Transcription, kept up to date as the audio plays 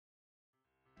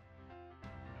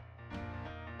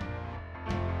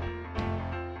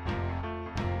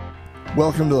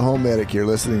Welcome to the HomeMedic. You're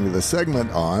listening to the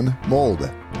segment on mold.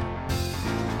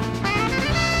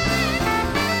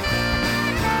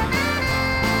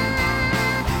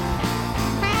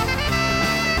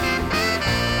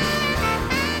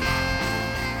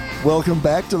 Welcome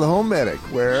back to the HomeMedic,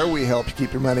 where we help you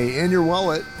keep your money in your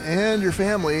wallet and your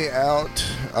family out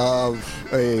of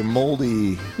a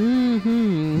moldy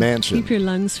mansion. Keep your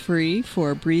lungs free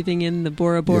for breathing in the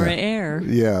Bora Bora air.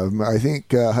 Yeah, I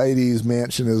think Heidi's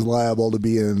mansion is liable to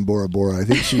be in Bora Bora. I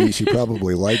think she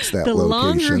probably likes that the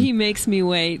location. The longer he makes me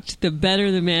wait, the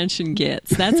better the mansion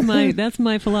gets. That's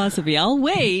my philosophy. I'll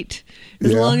wait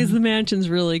as long as the mansion's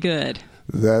really good.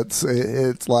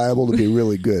 It's liable to be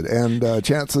really good. And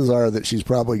chances are that she's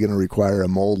probably going to require a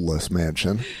moldless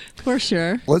mansion. For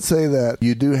sure. Let's say that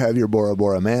you do have your Bora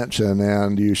Bora mansion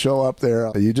and you show up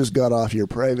there, you just got off your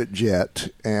private jet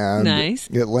and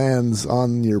it lands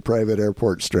on your private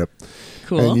airport strip.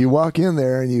 Cool. And you walk in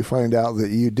there and you find out that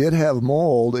you did have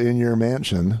mold in your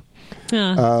mansion.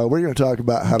 We're going to talk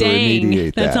about how to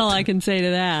remediate that. That's all I can say to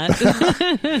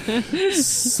that.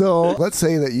 So let's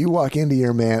say that you walk into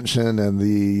your mansion and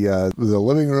the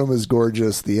living room is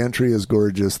gorgeous, the entry is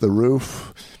gorgeous, the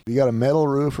roof. You got a metal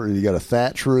roof or you got a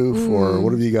thatch roof or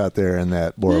what have you got there in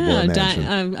that Bora Bora mansion?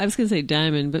 I was going to say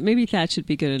diamond, but maybe thatch would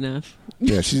be good enough.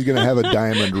 Yeah, she's going to have a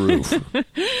diamond roof.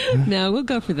 No, we'll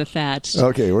go for the thatch.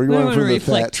 Okay, we're going for the thatch roof. We don't want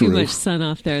to reflect too much sun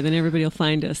off there, then everybody will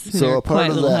find us. So a part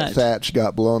of that thatch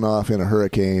got blown off in a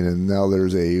hurricane, and now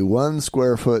there's a 1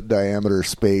 square foot diameter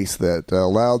space that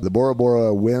allowed the Bora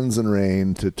Bora winds and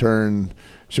rain to turn.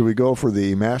 Should we go for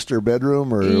the master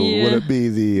bedroom, or would it be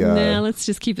the... Nah, let's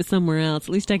just keep it somewhere else. At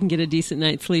least I can get a decent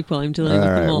night's sleep while I'm dealing with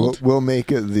the mold. We'll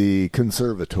make it the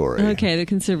conservatory. Okay, the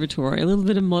conservatory. A little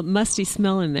bit of musty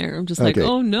smell in there. I'm just like,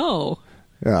 oh no.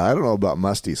 Yeah, I don't know about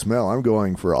musty smell. I'm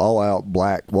going for all-out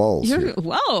black walls here.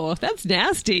 Whoa, that's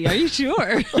nasty. Are you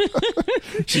sure?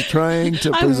 She's trying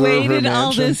to preserve her mansion. I waited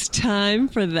all this time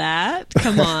for that.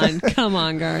 Come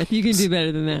on, Garth. You can do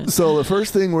better than that. So the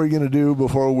first thing we're going to do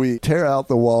before we tear out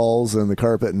the walls and the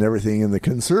carpet and everything in the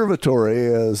conservatory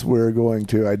is we're going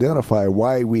to identify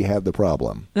why we have the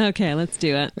problem. Okay, let's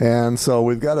do it. And so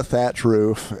we've got a thatch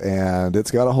roof, and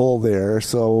it's got a hole there.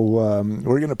 So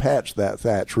we're going to patch that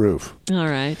thatch roof.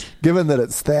 All right. Given that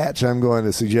it's thatch, I'm going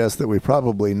to suggest that we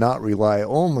probably not rely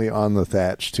only on the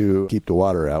thatch to keep the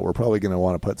water out. We're probably going to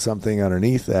want to put something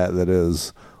underneath that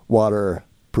is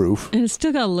waterproof. And it's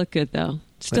still got to look good, though.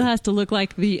 It still has to look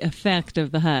like the effect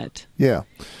of the hut. Yeah.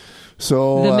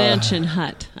 So the mansion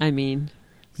hut, I mean.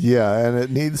 Yeah, and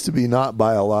it needs to be not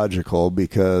biological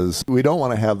because we don't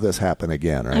want to have this happen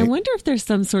again, right? I wonder if there's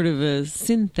some sort of a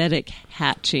synthetic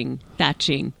thatching.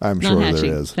 I'm sure there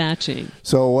is. Thatching.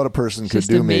 So what a person could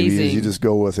do maybe is you just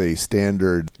go with a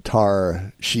standard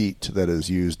tar sheet that is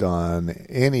used on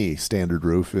any standard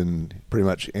roof in pretty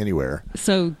much anywhere.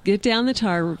 So get down the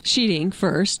tar sheeting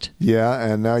first. Yeah,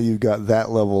 and now you've got that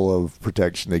level of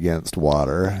protection against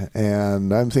water.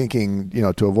 And I'm thinking,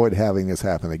 to avoid having this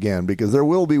happen again, because there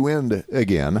will be wind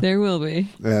again. There will be.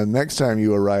 And next time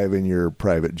you arrive in your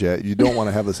private jet, you don't want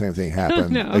to have the same thing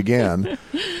happen again.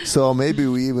 So maybe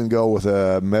we even go with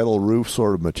a metal roof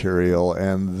sort of material,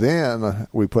 and then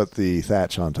we put the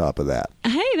thatch on top of that.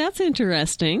 Hey, that's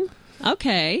interesting.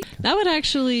 Okay. That would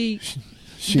actually...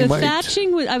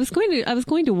 thatching. I was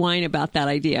going to whine about that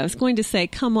idea. I was going to say,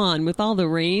 come on, with all the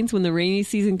rains, when the rainy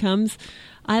season comes,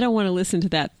 I don't want to listen to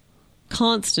that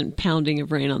constant pounding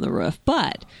of rain on the roof.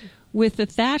 But with the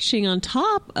thatching on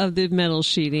top of the metal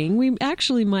sheeting, we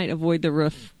actually might avoid the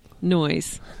roof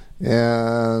noise.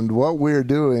 And what we're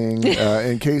doing,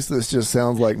 in case this just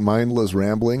sounds like mindless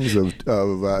ramblings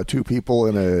of two people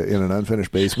in an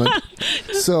unfinished basement,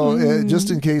 so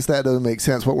just in case that doesn't make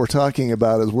sense, what we're talking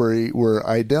about is we're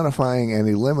identifying and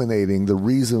eliminating the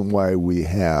reason why we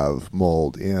have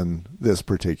mold in this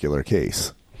particular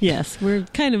case. Yes, we're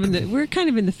kind of in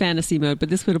the fantasy mode,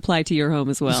 but this would apply to your home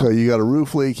as well. So you got a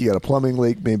roof leak, you got a plumbing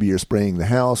leak, maybe you're spraying the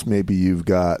house, maybe you've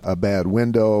got a bad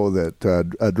window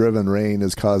that a driven rain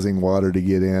is causing water to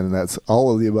get in, and that's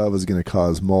all of the above is going to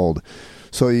cause mold.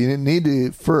 So you need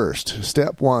to first,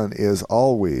 step one is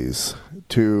always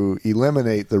to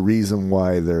eliminate the reason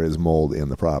why there is mold in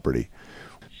the property.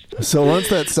 So once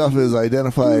that stuff is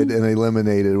identified and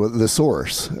eliminated, the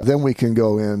source, then we can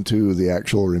go into the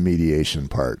actual remediation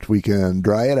part. We can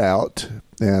dry it out,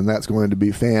 and that's going to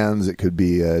be fans. It could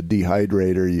be a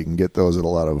dehydrator. You can get those at a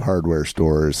lot of hardware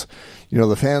stores.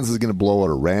 The fans is going to blow it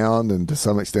around, and to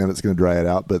some extent it's going to dry it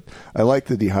out. But I like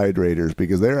the dehydrators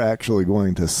because they're actually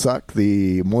going to suck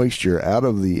the moisture out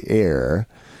of the air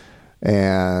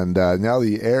And now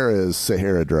the air is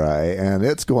Sahara dry, and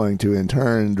it's going to in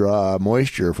turn draw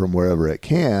moisture from wherever it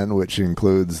can, which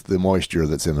includes the moisture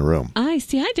that's in the room. I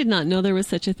see. I did not know there was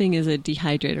such a thing as a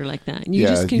dehydrator like that. You Yeah,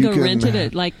 just can you go can- rent it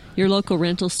at like your local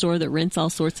rental store that rents all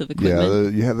sorts of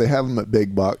equipment. Yeah, they have them at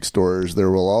big box stores.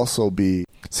 There will also be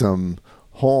some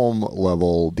home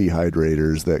level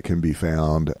dehydrators that can be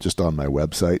found just on my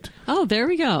website. Oh, there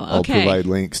we go. I'll Okay. provide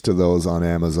links to those on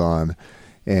Amazon.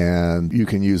 And you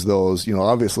can use those.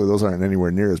 Obviously those aren't anywhere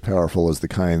near as powerful as the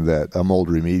kind that a mold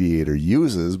remediator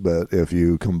uses, but if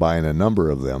you combine a number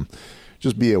of them,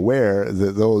 just be aware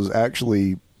that those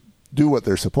actually do what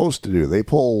they're supposed to do. They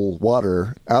pull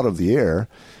water out of the air.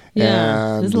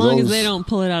 Yeah, and as long as those- they don't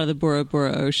pull it out of the Bora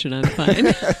Bora Ocean, I'm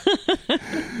fine.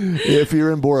 If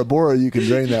you're in Bora Bora, you can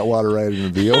drain that water right into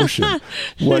the ocean.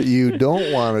 What you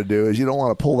don't want to do is you don't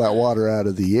want to pull that water out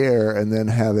of the air and then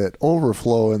have it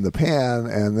overflow in the pan,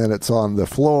 and then it's on the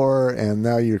floor, and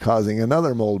now you're causing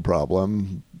another mold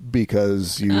problem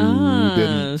because you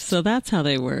didn't. So that's how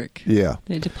they work. Yeah.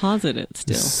 They deposit it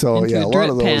still. So into yeah, a lot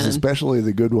of drip those, pan. especially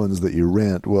the good ones that you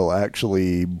rent, will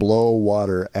actually blow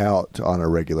water out on a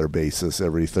regular basis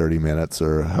every 30 minutes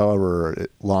or however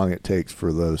long it takes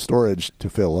for the storage to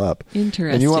fill up.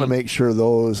 Interesting. And you want to make sure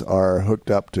those are hooked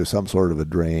up to some sort of a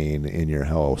drain in your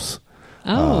house.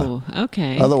 Oh,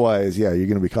 okay. Otherwise, yeah, you're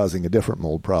going to be causing a different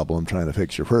mold problem trying to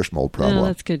fix your first mold problem. Oh,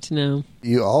 that's good to know.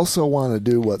 You also want to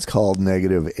do what's called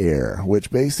negative air,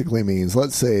 which basically means,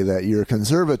 let's say that your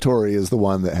conservatory is the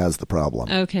one that has the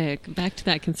problem. Okay, back to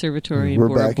that conservatory in We're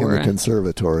Bora back in Bora. the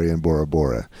conservatory in Bora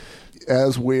Bora.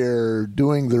 As we're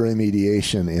doing the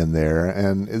remediation in there,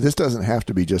 and this doesn't have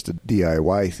to be just a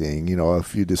DIY thing,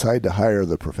 if you decide to hire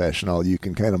the professional, you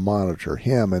can kind of monitor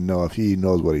him and know if he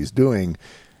knows what he's doing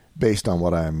based on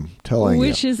what I'm telling you.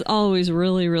 Which is always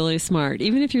really, really smart.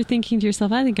 Even if you're thinking to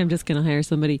yourself, I think I'm just going to hire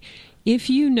somebody. If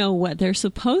you know what they're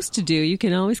supposed to do, you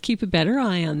can always keep a better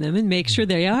eye on them and make sure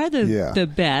they are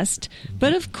the best.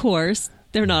 But of course,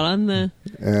 they're not on the...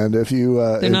 And if you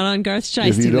they're not on Garth's if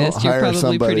you shiesty don't list. You're hire probably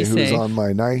somebody pretty who's safe. on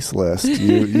my nice list,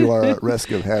 you are at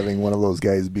risk of having one of those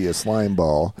guys be a slime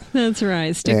ball. That's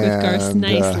right. Stick with Garth's And,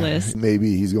 nice list.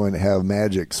 Maybe he's going to have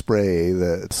magic spray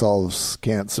that solves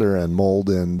cancer and mold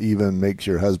and even makes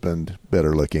your husband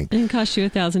better looking. And costs you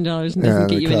 $1,000 and doesn't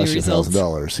get it you any costs you results.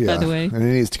 $1,000, yeah. By the way, And he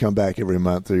needs to come back every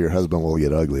month or your husband will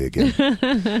get ugly again.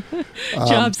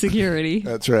 job security.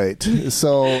 That's right.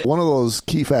 So one of those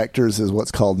key factors is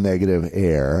what's called negative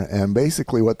air. And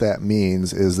basically what that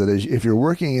means is that if you're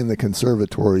working in the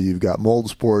conservatory, you've got mold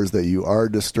spores that you are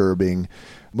disturbing.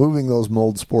 Moving those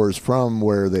mold spores from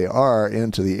where they are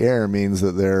into the air means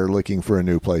that they're looking for a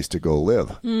new place to go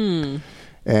live.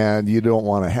 And you don't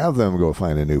want to have them go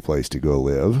find a new place to go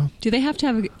live. Do they have to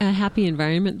have a happy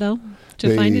environment, though,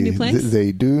 to find a new place?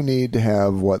 They do need to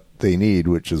have what they need,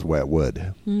 which is wet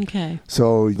wood. Okay.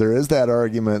 So there is that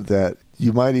argument that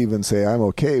you might even say, I'm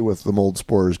okay with the mold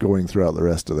spores going throughout the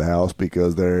rest of the house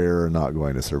because they're not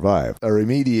going to survive. A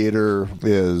remediator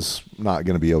is not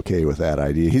going to be okay with that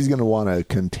idea. He's going to want to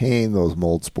contain those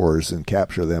mold spores and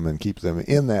capture them and keep them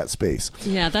in that space.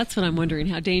 Yeah, that's what I'm wondering.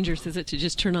 How dangerous is it to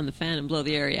just turn on the fan and blow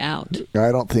the area out?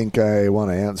 I don't think I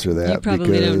want to answer that. You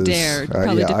probably don't because, dare. It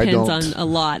probably I depends don't- on a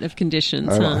lot of conditions.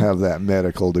 I don't have that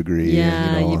medical degree.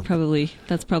 Yeah, you know.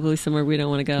 that's probably somewhere we don't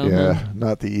want to go. Yeah, Huh?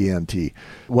 not the ENT.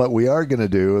 What we are going to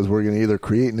do is we're going to either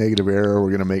create negative air or we're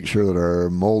going to make sure that our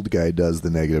mold guy does the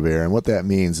negative air. And what that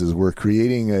means is we're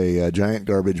creating a giant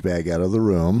garbage bag out of the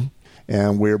room,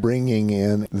 and we're bringing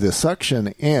in the suction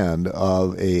end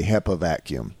of a HEPA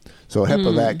vacuum. So a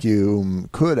HEPA vacuum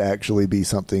could actually be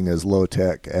something as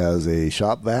low-tech as a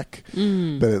shop vac,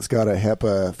 but it's got a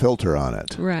HEPA filter on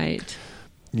it. Right.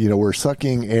 We're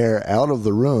sucking air out of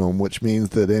the room, which means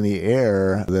that any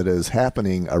air that is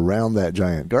happening around that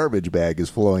giant garbage bag is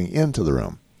flowing into the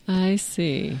room. I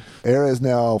see. Air is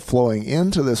now flowing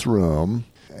into this room,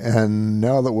 and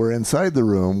now that we're inside the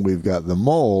room, we've got the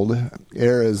mold.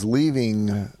 Air is leaving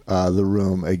the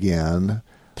room again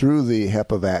through the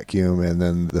HEPA vacuum, and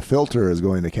then the filter is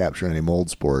going to capture any mold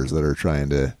spores that are trying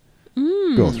to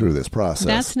go through this process.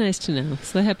 That's nice to know.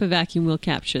 So the HEPA vacuum will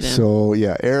capture them. So,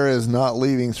 yeah, air is not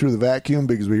leaving through the vacuum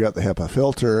because we got the HEPA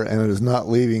filter, and it is not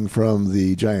leaving from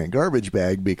the giant garbage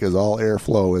bag because all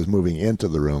airflow is moving into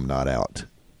the room, not out.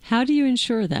 How do you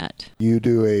ensure that? You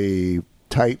do a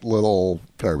tight little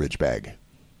garbage bag.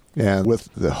 And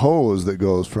with the hose that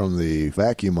goes from the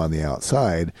vacuum on the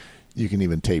outside, you can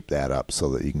even tape that up so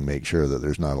that you can make sure that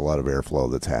there's not a lot of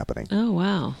airflow that's happening. Oh,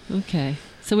 wow. Okay.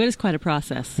 So it is quite a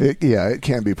process. It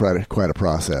can be quite a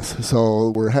process.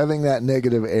 So we're having that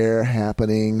negative air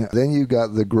happening. Then you've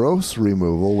got the gross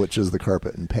removal, which is the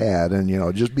carpet and pad. And,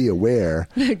 just be aware.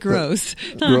 Gross.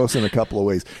 Gross in a couple of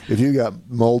ways. If you've got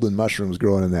mold and mushrooms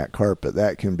growing in that carpet,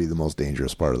 that can be the most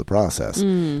dangerous part of the process.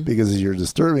 Because as you're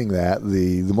disturbing that,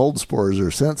 the mold spores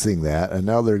are sensing that. And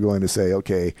now they're going to say,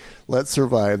 okay, let's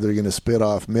survive. They're going to spit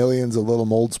off millions of little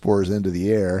mold spores into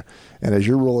the air. And as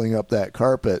you're rolling up that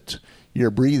carpet,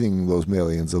 you're breathing those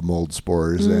millions of mold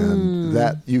spores, and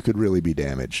that you could really be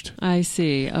damaged. I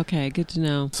see. Okay, good to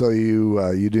know. So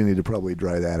you do need to probably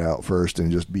dry that out first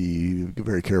and just be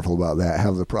very careful about that.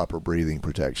 Have the proper breathing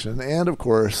protection. And, of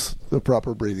course, the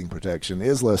proper breathing protection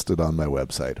is listed on my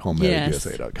website,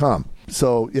 HomeMedicUSA.com.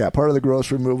 So, part of the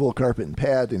gross removal, carpet and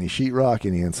pad, any sheetrock,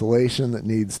 any insulation that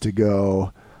needs to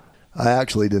go. I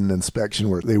actually did an inspection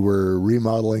where they were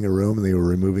remodeling a room and they were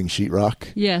removing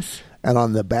sheetrock. Yes. And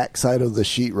on the back side of the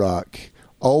sheetrock,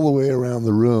 all the way around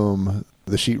the room,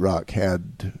 the sheetrock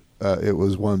had, it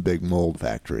was one big mold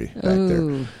factory back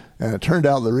there. And it turned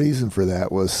out the reason for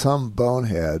that was some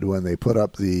bonehead, when they put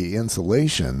up the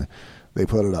insulation, they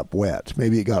put it up wet.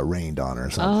 Maybe it got rained on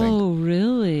or something. Oh,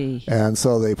 really? And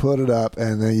so they put it up,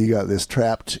 and then you got this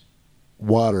trapped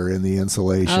water in the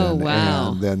insulation. Oh,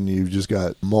 wow. And then you've just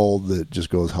got mold that just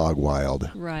goes hog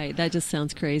wild. Right. That just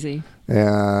sounds crazy.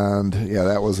 And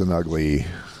that was an ugly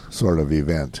sort of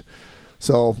event.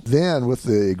 So then with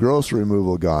the gross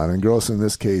removal gone, and gross in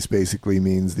this case basically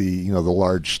means the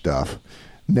large stuff,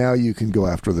 now you can go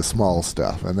after the small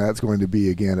stuff. And that's going to be,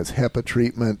 again, it's HEPA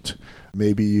treatment.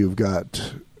 Maybe you've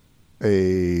got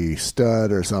a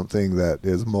stud or something that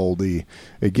is moldy.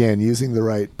 Again, using the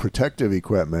right protective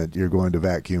equipment, you're going to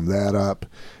vacuum that up.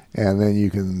 And then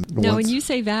you can... Now, when you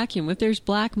say vacuum, if there's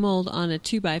black mold on a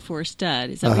 2x4 stud,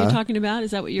 is that what you're talking about?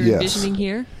 Is that what you're envisioning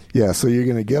here? Yeah, so you're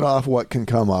going to get off what can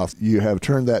come off. You have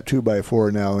turned that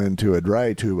 2x4 now into a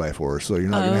dry 2x4, so you're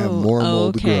not going to have more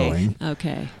mold growing.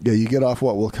 Okay. Yeah, you get off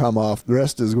what will come off. The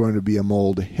rest is going to be a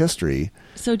mold history.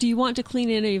 So do you want to clean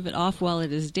any of it off while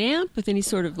it is damp with any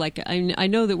sort of I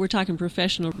know that we're talking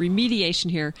professional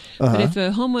remediation here, but if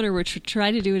a homeowner were to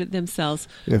try to do it themselves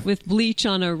with bleach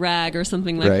on a rag or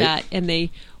something like that, and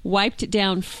they wiped it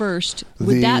down first,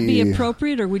 would that be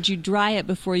appropriate, or would you dry it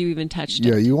before you even touched it?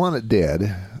 Yeah, you want it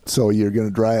dead. So you're going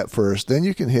to dry it first. Then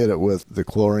you can hit it with the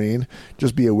chlorine.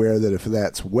 Just be aware that if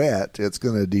that's wet, it's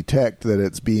going to detect that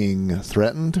it's being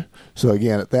threatened. So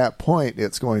again, at that point,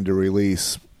 it's going to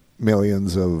release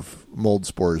millions of mold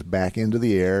spores back into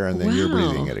the air, and then you're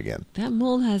breathing it again. That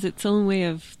mold has its own way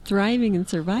of thriving and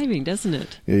surviving, doesn't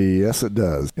it? Yes, it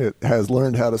does. It has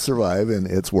learned how to survive in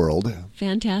its world.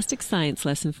 Fantastic science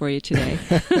lesson for you today.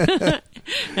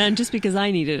 And just because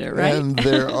I needed it, right? And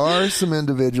there are some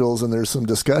individuals, and there's some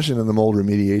discussion in the mold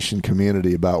remediation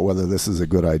community about whether this is a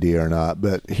good idea or not.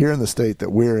 But here in the state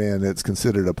that we're in, it's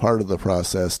considered a part of the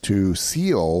process to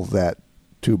seal that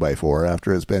 2x4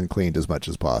 after it's been cleaned as much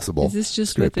as possible. Is this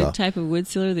just with the type of wood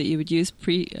sealer that you would use,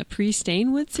 a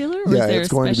pre-stain wood sealer? Or Yeah, is there it's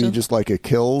going to be just like a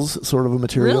Kills sort of a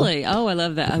material. Really? Oh, I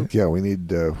love that. Yeah, we need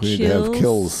to have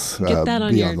Kills be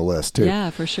on the list too.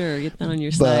 Yeah, for sure. Get that on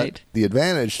your site. But the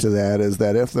advantage to that is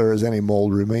that if there is any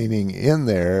mold remaining in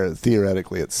there,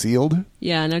 theoretically it's sealed.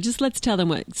 Yeah, now just let's tell them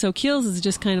what. So Kills is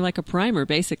just kind of like a primer,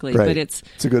 basically. Right. But it's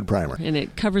a good primer. And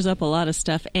it covers up a lot of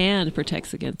stuff and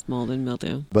protects against mold and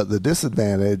mildew. But the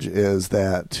disadvantage is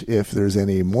that if there's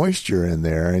any moisture in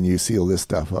there and you seal this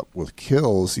stuff up with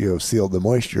Kills, you have sealed the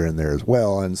moisture in there as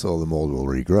well, and so the mold will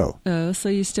regrow. Oh, so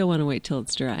you still want to wait till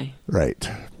it's dry. Right.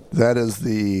 That is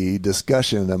the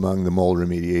discussion among the mold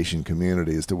remediation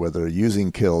community as to whether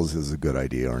using Kills is a good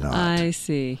idea or not. I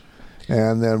see.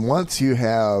 And then once you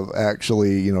have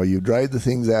actually, you've dried the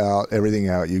things out, everything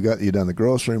out, you've done the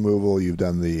gross removal, you've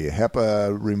done the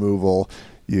HEPA removal,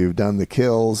 you've done the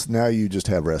Kills, now you just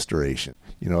have restoration.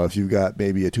 If you've got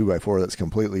maybe a 2x4 that's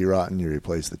completely rotten, you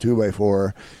replace the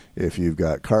 2x4. If you've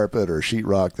got carpet or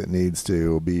sheetrock that needs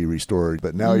to be restored,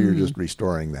 but now you're just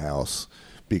restoring the house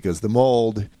because the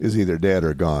mold is either dead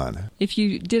or gone. If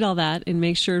you did all that and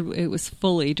make sure it was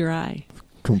fully dry.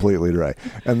 Completely dry.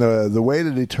 And the way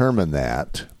to determine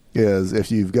that is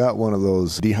if you've got one of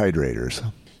those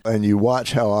dehydrators and you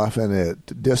watch how often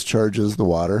it discharges the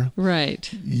water.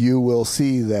 Right. You will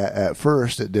see that at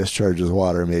first it discharges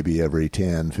water maybe every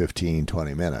 10, 15,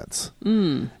 20 minutes.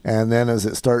 And then as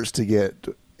it starts to get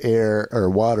air or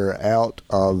water out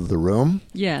of the room,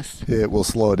 yes, it will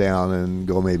slow down and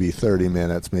go maybe 30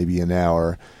 minutes, maybe an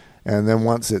hour. And then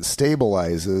once it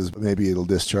stabilizes, maybe it'll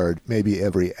discharge maybe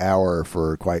every hour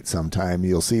for quite some time.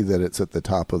 You'll see that it's at the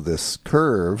top of this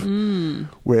curve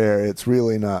where it's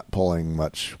really not pulling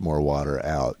much more water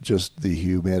out, just the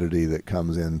humidity that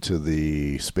comes into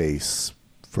the space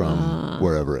from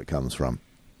wherever it comes from.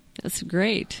 That's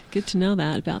great. Good to know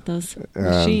that about those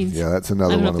machines. Yeah, that's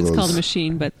another one of those. I don't know if it's called a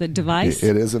machine, but the device?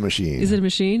 It is a machine. Is it a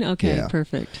machine? Okay, yeah.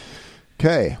 Perfect.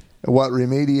 Okay. What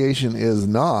remediation is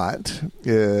not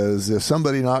is if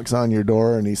somebody knocks on your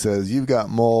door and he says, you've got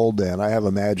mold and I have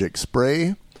a magic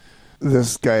spray.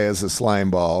 This guy is a slime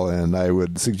ball, and I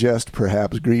would suggest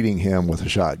perhaps greeting him with a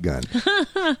shotgun.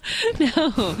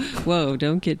 No. Whoa,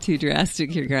 don't get too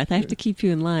drastic here, Garth. I have to keep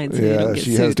you in line so you don't get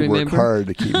she sued, has to remember? work hard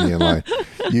to keep me in line.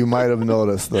 You might have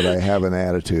noticed that I have an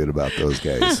attitude about those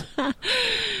guys.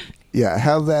 Yeah,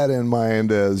 have that in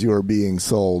mind as you're being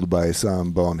sold by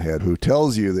some bonehead who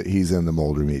tells you that he's in the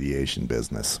mold remediation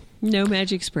business. No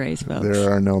magic sprays, folks.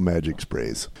 There are no magic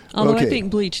sprays. Although I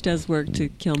think bleach does work to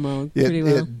kill mold pretty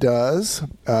well. It does,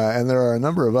 and there are a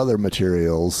number of other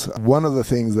materials. One of the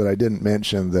things that I didn't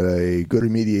mention that a good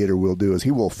remediator will do is he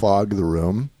will fog the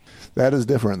room. That is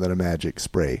different than a magic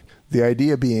spray. The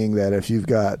idea being that if you've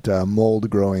got mold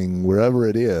growing wherever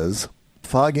it is,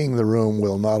 fogging the room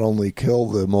will not only kill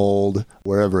the mold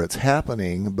wherever it's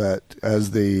happening, but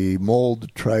as the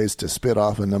mold tries to spit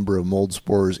off a number of mold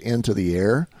spores into the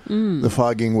air, the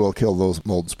fogging will kill those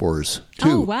mold spores too.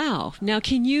 Oh, wow. Now,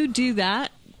 can you do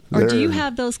that? Or do you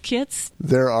have those kits?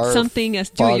 There are something a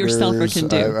do-it-yourselfer can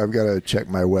do. I've got to check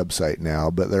my website now,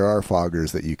 but there are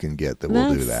foggers that you can get that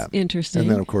will do that. That's interesting.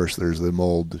 And then, of course, there's the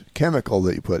mold chemical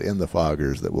that you put in the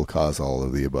foggers that will cause all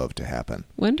of the above to happen.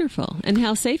 Wonderful. And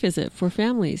how safe is it for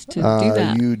families to do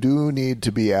that? You do need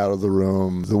to be out of the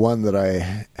room. The one that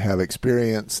I have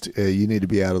experienced, you need to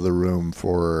be out of the room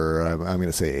for, I'm going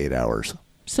to say 8 hours.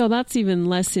 So that's even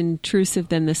less intrusive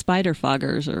than the spider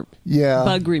foggers or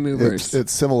bug removers.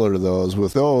 It's similar to those.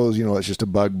 With those, it's just a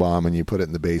bug bomb and you put it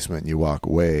in the basement and you walk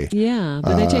away. Yeah,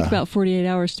 but they take about 48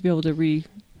 hours to be able to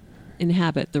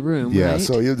re-inhabit the room, yeah, right?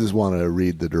 So you'll just want to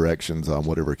read the directions on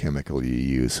whatever chemical you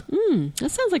use.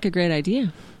 That sounds like a great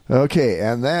idea. Okay,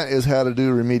 and that is how to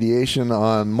do remediation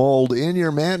on mold in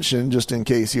your mansion, just in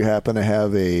case you happen to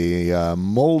have a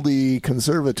moldy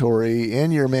conservatory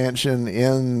in your mansion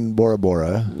in Bora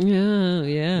Bora.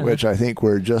 Yeah. Which I think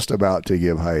we're just about to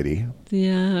give Heidi.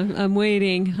 Yeah, I'm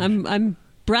waiting. I'm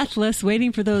breathless,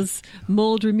 waiting for those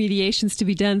mold remediations to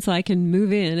be done so I can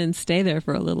move in and stay there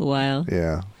for a little while.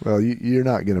 Yeah. Well, you're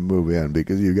not going to move in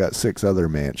because you've got 6 other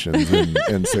mansions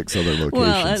and 6 other locations.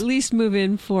 Well, at least move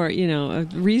in for, a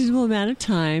reasonable amount of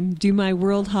time, do my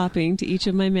world hopping to each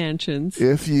of my mansions.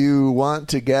 If you want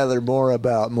to gather more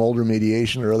about mold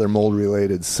remediation or other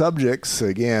mold-related subjects,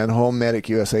 again,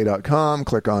 HomeMedicUSA.com,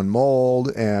 click on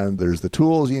mold, and there's the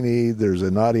tools you need. There's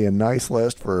a naughty and nice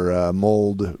list for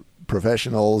mold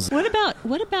professionals. What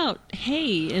about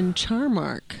hay and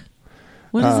Charmark?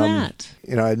 What is that?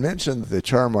 I'd mentioned the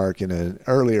Charmark in an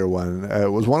earlier one.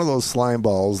 It was one of those slime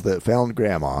balls that found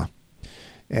Grandma,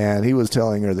 and he was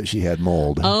telling her that she had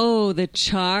mold. Oh, the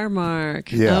Charmark.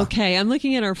 Yeah. Okay, I'm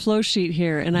looking at our flow sheet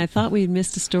here, and I thought we'd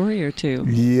missed a story or two.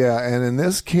 Yeah, and in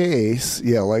this case,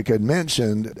 like I'd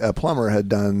mentioned, a plumber had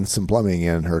done some plumbing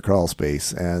in her crawl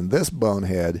space, and this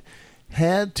bonehead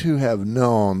had to have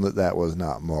known that was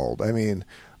not mold. I mean,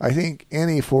 I think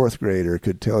any 4th grader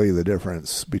could tell you the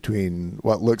difference between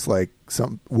what looks like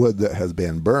some wood that has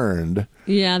been burned.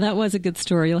 Yeah, that was a good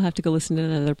story. You'll have to go listen to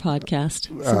another podcast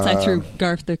since I threw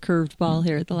Garth the curved ball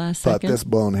here at the last second. But this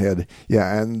bonehead,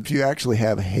 and if you actually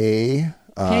have hay...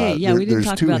 we didn't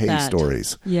talk about that. There's 2 hay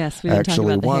stories. Yes, we didn't talk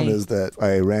about the hay. Actually, one is that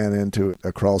I ran into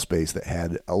a crawl space that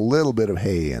had a little bit of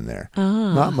hay in there.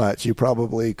 Not much. You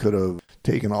probably could have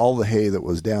taken all the hay that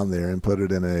was down there and put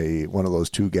it in one of those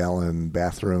 2-gallon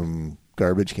bathroom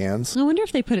garbage cans. I wonder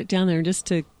if they put it down there just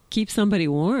to keep somebody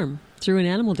warm. Threw an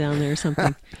animal down there or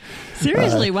something.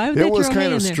 Seriously, why would they throw hay in there? It was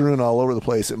kind of strewn all over the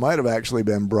place. It might have actually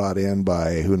been brought in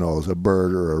by, who knows, a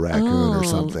bird or a raccoon or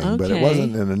something. Okay. But it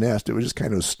wasn't in a nest. It was just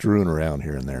kind of strewn around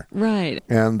here and there. Right.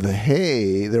 And the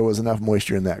hay, there was enough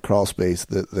moisture in that crawl space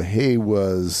that the hay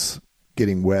was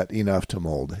getting wet enough to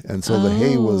mold. And so the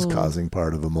hay was causing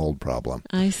part of a mold problem.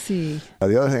 I see.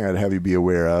 The other thing I'd have you be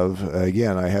aware of,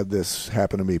 again, I had this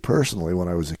happen to me personally when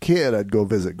I was a kid. I'd go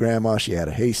visit Grandma. She had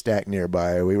a haystack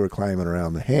nearby. We were climbing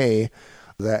around the hay.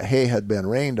 That hay had been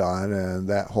rained on, and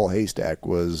that whole haystack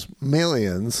was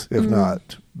millions, if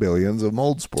not billions, of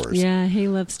mold spores. Yeah, hay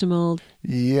loves to mold.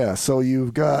 Yeah, so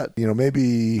you've got,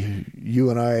 maybe you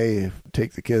and I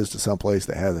take the kids to someplace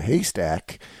that has a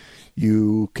haystack.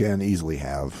 You can easily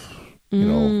have,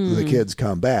 the kids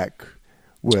come back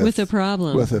with a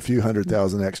problem, with a few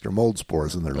 100,000 extra mold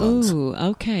spores in their lungs. Ooh,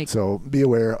 okay. So be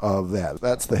aware of that.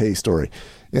 That's the hay story.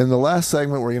 In the last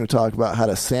segment, we're going to talk about how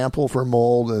to sample for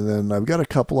mold, and then I've got a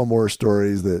couple of more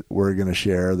stories that we're going to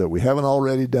share that we haven't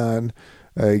already done.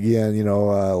 Again,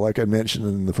 like I mentioned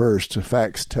in the first,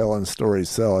 facts tell and stories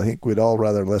sell. I think we'd all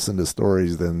rather listen to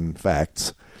stories than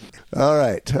facts. All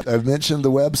right. I've mentioned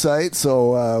the website,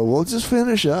 so we'll just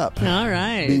finish up. All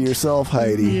right. Be yourself,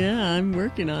 Heidi. Yeah, I'm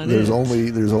working on There's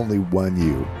it. There's only one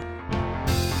you.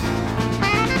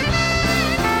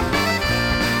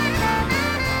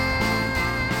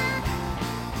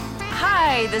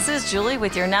 Hi, this is Julie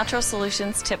with your Natural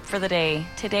Solutions tip for the day.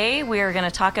 Today we are going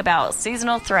to talk about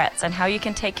seasonal threats and how you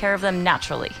can take care of them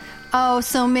naturally. Oh,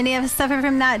 so many of us suffer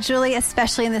from that, Julie,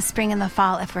 especially in the spring and the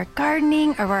fall. If we're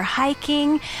gardening or we're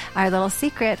hiking, our little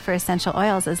secret for essential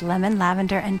oils is lemon,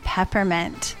 lavender, and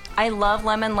peppermint. I love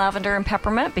lemon, lavender, and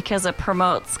peppermint because it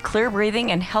promotes clear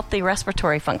breathing and healthy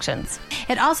respiratory functions.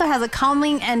 It also has a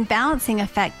calming and balancing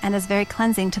effect and is very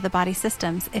cleansing to the body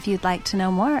systems. If you'd like to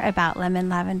know more about lemon,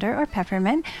 lavender, or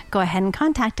peppermint, go ahead and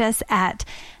contact us at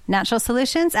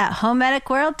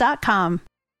naturalsolutions@homemedicworld.com.